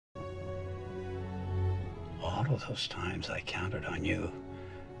all those times I counted on you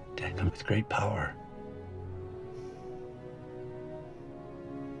to come with great power.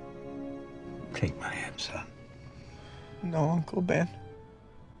 Take my hand, son. No, Uncle Ben.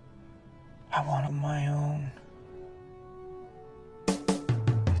 I want it my own.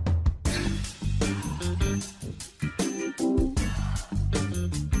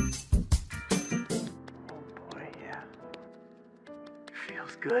 Oh boy, yeah.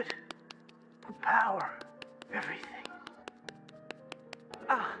 Feels good. The power. Everything.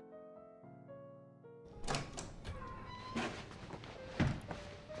 Ah.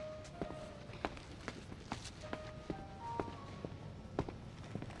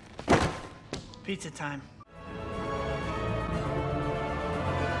 Pizza time.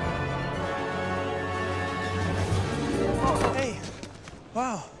 Hey.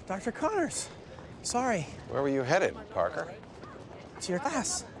 Wow, Dr. Connors. Sorry. Where were you headed, Parker? To your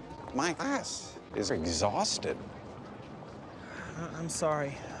class. My class is exhausted. I'm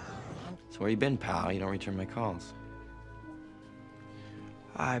sorry. So where you been, pal? You don't return my calls.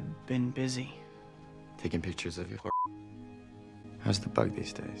 I've been busy. Taking pictures of your How's the bug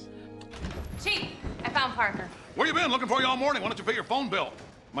these days? Chief, I found Parker. Where you been? Looking for you all morning. Why don't you pay your phone bill?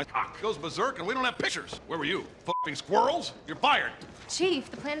 My cock goes berserk and we don't have pictures. Where were you? Fucking squirrels? You're fired.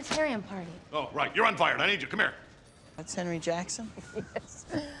 Chief, the planetarium party. Oh, right. You're unfired. I need you. Come here. That's Henry Jackson. Yes.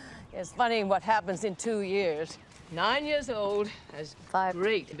 It's funny what happens in 2 years. 9 years old, has 5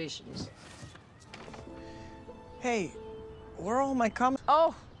 great ambitions. Hey, where are all my comments?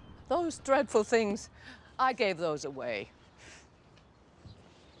 Oh, those dreadful things. I gave those away.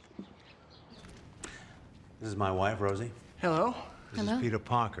 This is my wife, Rosie. Hello. This is Peter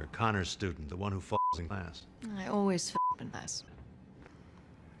Parker, Connor's student, the one who falls in class. I always f in class.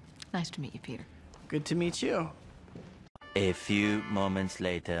 Nice to meet you, Peter. Good to meet you. A few moments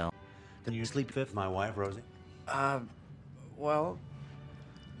later. Then you sleep with my wife, Rosie? Well,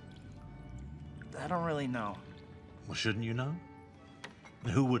 I don't really know. Well, shouldn't you know?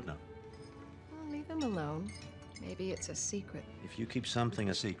 And who would know? Well, leave him alone. Maybe it's a secret. If you keep something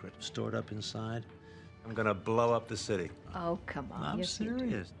a secret, stored up inside, I'm gonna blow up the city. Oh, come on. I'm Yes, you do.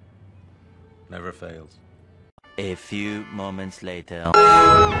 serious. Never fails. A few moments later. Look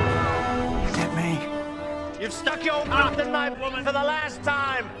at me. You've stuck your cock in my woman for the last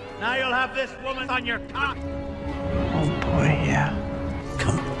time. Now you'll have this woman on your cock. Oh boy, yeah.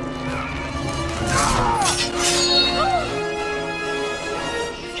 Come on.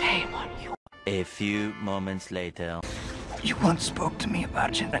 Shame on you. A few moments later. You once spoke to me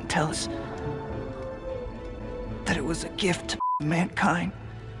about genitalis. That it was a gift to mankind.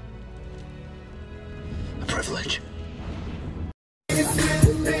 A privilege.